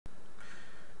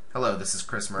Hello, this is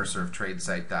Chris Mercer of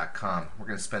Tradesight.com. We're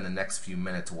going to spend the next few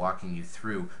minutes walking you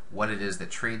through what it is that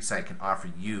Tradesight can offer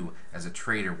you as a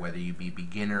trader, whether you be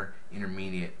beginner,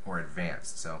 intermediate, or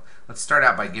advanced. So let's start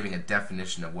out by giving a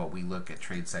definition of what we look at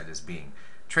Tradesight as being.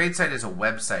 Tradesight is a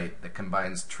website that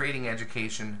combines trading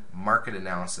education, market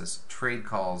analysis, trade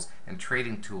calls, and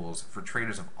trading tools for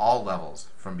traders of all levels,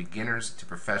 from beginners to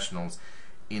professionals,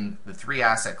 in the three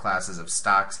asset classes of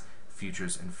stocks,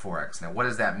 futures, and Forex. Now, what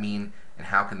does that mean, and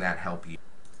how can that help you?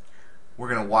 We're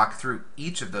going to walk through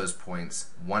each of those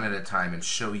points one at a time and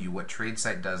show you what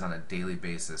Tradesight does on a daily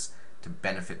basis to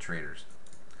benefit traders.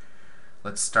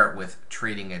 Let's start with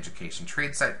trading education.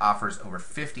 Tradesight offers over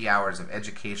 50 hours of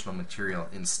educational material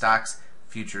in stocks,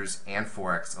 futures, and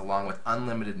Forex, along with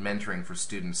unlimited mentoring for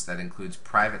students that includes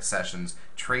private sessions,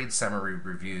 trade summary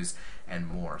reviews, and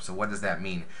more. So what does that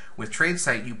mean? With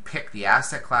Tradesight, you pick the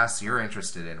asset class you're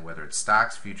interested in, whether it's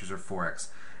stocks, futures, or Forex,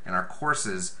 and our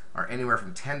courses are anywhere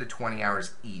from 10 to 20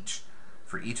 hours each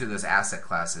for each of those asset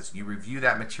classes. You review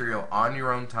that material on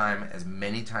your own time as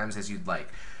many times as you'd like.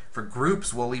 For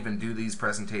groups, we'll even do these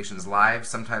presentations live,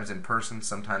 sometimes in person,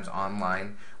 sometimes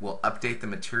online. We'll update the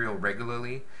material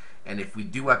regularly, and if we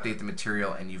do update the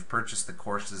material and you've purchased the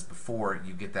courses before,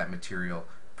 you get that material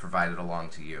provided along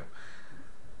to you.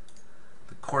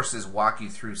 The courses walk you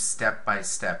through step by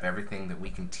step everything that we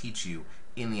can teach you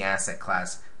in the asset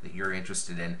class that you're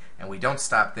interested in, and we don't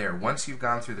stop there. Once you've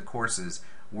gone through the courses,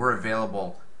 we're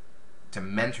available to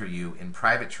mentor you in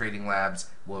private trading labs.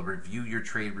 We'll review your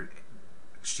trade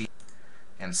sheet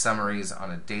and summaries on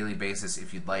a daily basis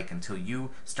if you'd like, until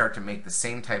you start to make the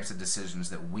same types of decisions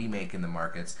that we make in the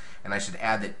markets. And I should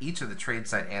add that each of the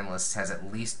Tradesight analysts has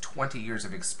at least 20 years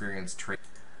of experience trading.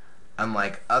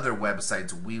 Unlike other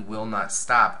websites, we will not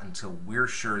stop until we're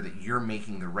sure that you're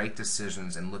making the right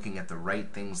decisions and looking at the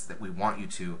right things that we want you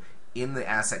to in the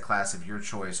asset class of your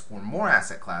choice, or more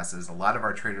asset classes. A lot of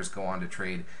our traders go on to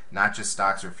trade not just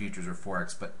stocks or futures or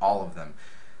Forex, but all of them.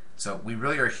 So we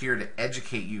really are here to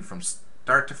educate you from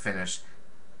start to finish,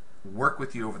 work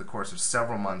with you over the course of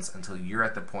several months until you're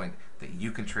at the point that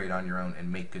you can trade on your own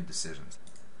and make good decisions.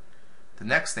 The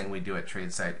next thing we do at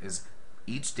Tradesight is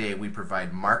each day we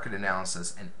provide market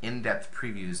analysis and in-depth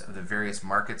previews of the various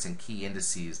markets and key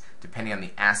indices depending on the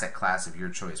asset class of your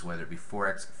choice, whether it be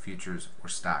Forex, futures, or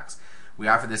stocks. We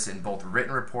offer this in both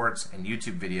written reports and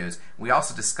YouTube videos. We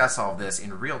also discuss all of this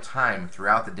in real time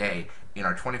throughout the day in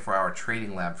our 24-hour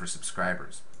trading lab for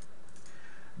subscribers.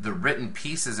 The written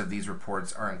pieces of these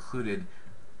reports are included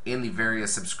in the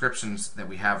various subscriptions that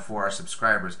we have for our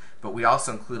subscribers, but we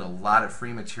also include a lot of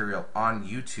free material on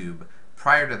YouTube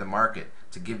prior to the market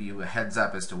to give you a heads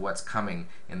up as to what's coming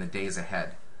in the days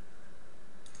ahead.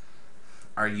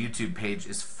 Our YouTube page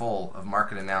is full of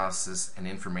market analysis and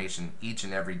information each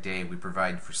and every day. We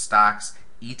provide for stocks,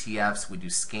 ETFs, we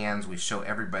do scans, we show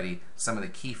everybody some of the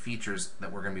key features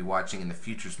that we're going to be watching in the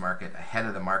futures market ahead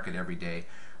of the market every day.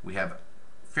 We have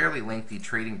fairly lengthy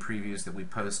trading previews that we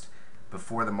post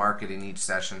before the market in each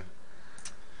session.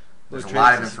 There's a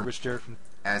lot of information,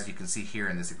 as you can see here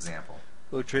in this example.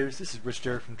 Hello traders, this is Rich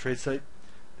Derrick from Tradesight.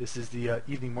 This is the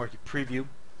evening market preview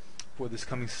for this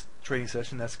coming trading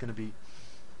session. That's going to be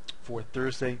for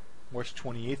Thursday, March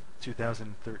 28th,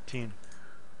 2013.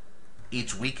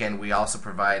 Each weekend we also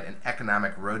provide an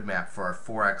economic roadmap for our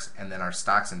Forex and then our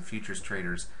stocks and futures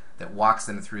traders that walks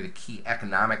them through the key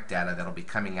economic data that will be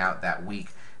coming out that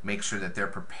week. Make sure that they're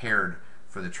prepared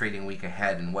for the trading week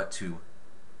ahead and what to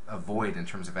avoid in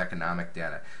terms of economic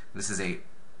data. This is a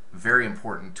very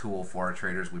important tool for our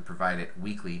traders. We provide it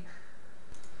weekly,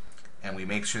 and we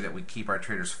make sure that we keep our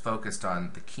traders focused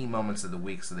on the key moments of the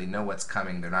week so they know what's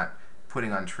coming. They're not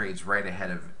putting on trades right ahead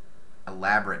of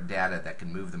elaborate data that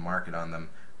can move the market on them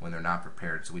when they're not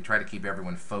prepared. So we try to keep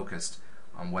everyone focused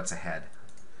on what's ahead.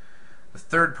 The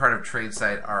third part of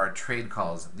Tradesight are our trade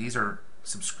calls. These are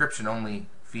subscription-only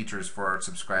features for our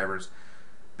subscribers.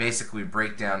 Basically, we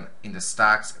break down into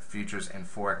stocks, futures, and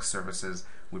Forex services.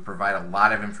 We provide a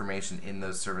lot of information in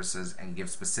those services and give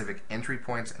specific entry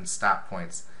points and stop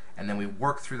points. And then we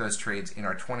work through those trades in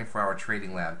our 24-hour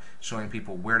trading lab, showing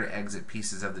people where to exit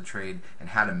pieces of the trade and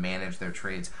how to manage their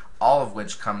trades, all of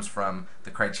which comes from the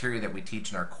criteria that we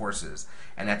teach in our courses.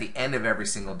 And at the end of every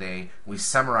single day, we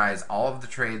summarize all of the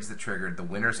trades that triggered, the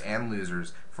winners and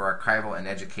losers, for archival and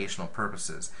educational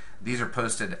purposes. These are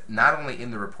posted not only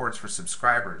in the reports for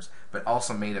subscribers, but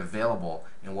also made available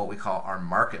in what we call our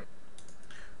market,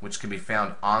 which can be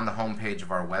found on the homepage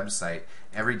of our website.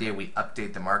 Every day we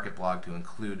update the market blog to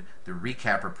include the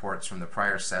recap reports from the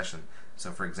prior session.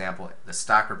 So for example, the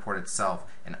stock report itself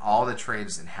and all the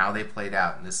trades and how they played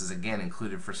out, and this is again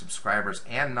included for subscribers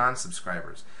and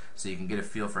non-subscribers. So you can get a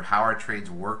feel for how our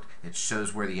trades worked. It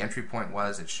shows where the entry point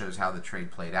was, it shows how the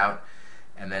trade played out,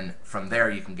 and then from there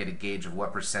you can get a gauge of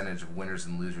what percentage of winners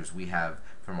and losers we have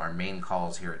from our main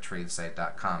calls here at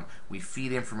Tradesight.com. We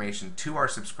feed information to our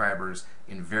subscribers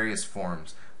in various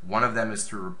forms. One of them is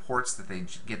through reports that they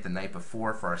get the night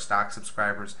before for our stock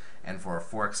subscribers and for our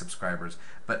Forex subscribers.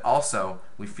 But also,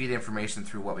 we feed information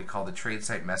through what we call the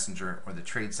Tradesight Messenger or the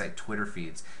Tradesight Twitter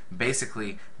feeds.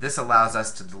 Basically, this allows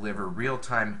us to deliver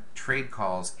real-time trade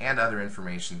calls and other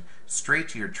information straight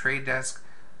to your trade desk,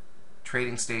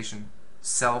 trading station,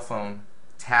 cell phone,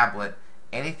 tablet,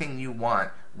 anything you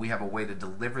want. We have a way to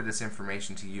deliver this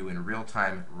information to you in real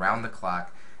time, round the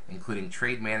clock, including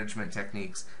trade management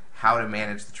techniques, how to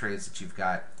manage the trades that you've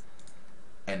got,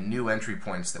 and new entry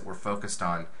points that we're focused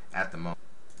on at the moment.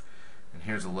 And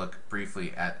here's a look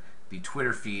briefly at the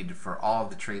Twitter feed for all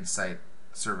of the Tradesight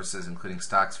services, including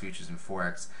stocks, futures, and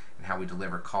Forex, and how we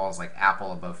deliver calls like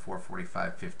Apple above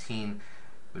 445.15.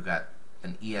 We've got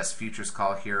an ES futures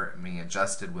call here being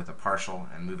adjusted with a partial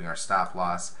and moving our stop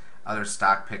loss, other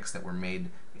stock picks that were made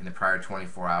in the prior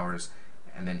 24 hours,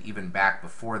 and then even back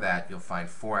before that you'll find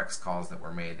Forex calls that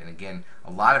were made. And again,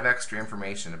 a lot of extra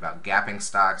information about gapping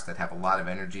stocks that have a lot of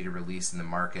energy to release in the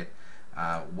market,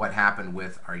 what happened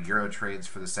with our Euro trades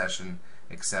for the session,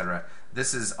 etc.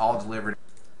 This is all delivered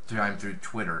through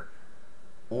Twitter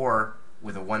or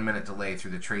with a 1-minute delay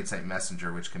through the Tradesight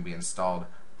Messenger, which can be installed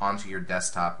onto your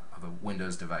desktop of a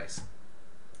Windows device.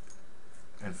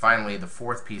 And finally, the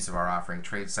fourth piece of our offering,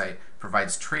 Tradesight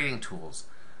provides trading tools.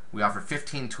 We offer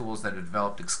 15 tools that are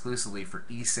developed exclusively for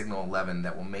eSignal 11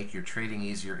 that will make your trading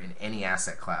easier in any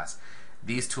asset class.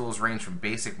 These tools range from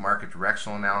basic market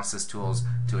directional analysis tools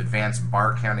to advanced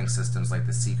bar counting systems like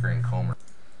the Seeker and Comer.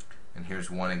 And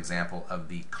here's one example of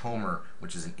the Comer,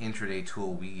 which is an intraday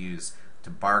tool we use to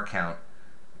bar count.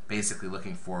 Basically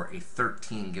looking for a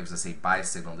 13 gives us a buy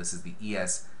signal. This is the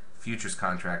ES futures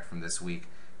contract from this week.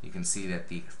 You can see that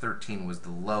the 13 was the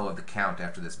low of the count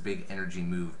after this big energy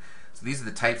move. So these are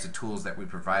the types of tools that we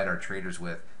provide our traders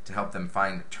with to help them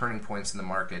find turning points in the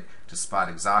market, to spot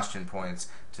exhaustion points,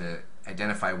 to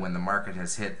identify when the market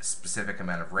has hit a specific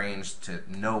amount of range, to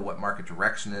know what market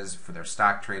direction is for their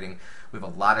stock trading. We have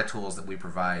a lot of tools that we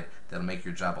provide that'll make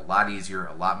your job a lot easier,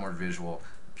 a lot more visual,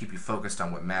 keep you focused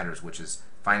on what matters, which is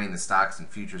finding the stocks and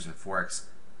futures and Forex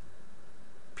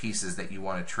pieces that you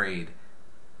want to trade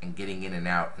and getting in and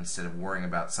out instead of worrying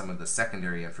about some of the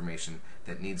secondary information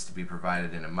that needs to be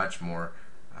provided in a much more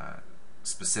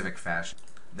specific fashion.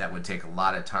 That would take a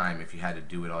lot of time if you had to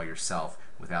do it all yourself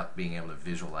without being able to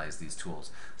visualize these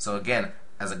tools. So again,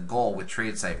 as a goal with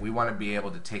Tradesight, we want to be able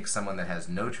to take someone that has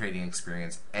no trading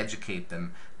experience, educate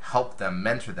them, help them,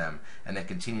 mentor them, and then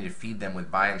continue to feed them with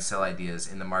buy and sell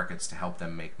ideas in the markets to help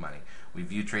them make money. We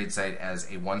view Tradesight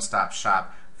as a one-stop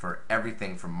shop for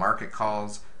everything from market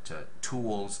calls to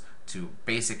tools to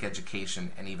basic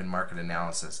education and even market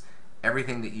analysis.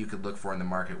 Everything that you could look for in the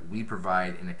market we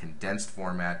provide in a condensed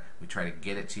format. We try to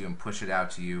get it to you and push it out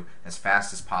to you as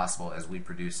fast as possible as we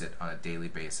produce it on a daily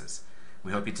basis.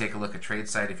 We hope you take a look at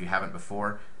Tradesight if you haven't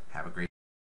before. Have a great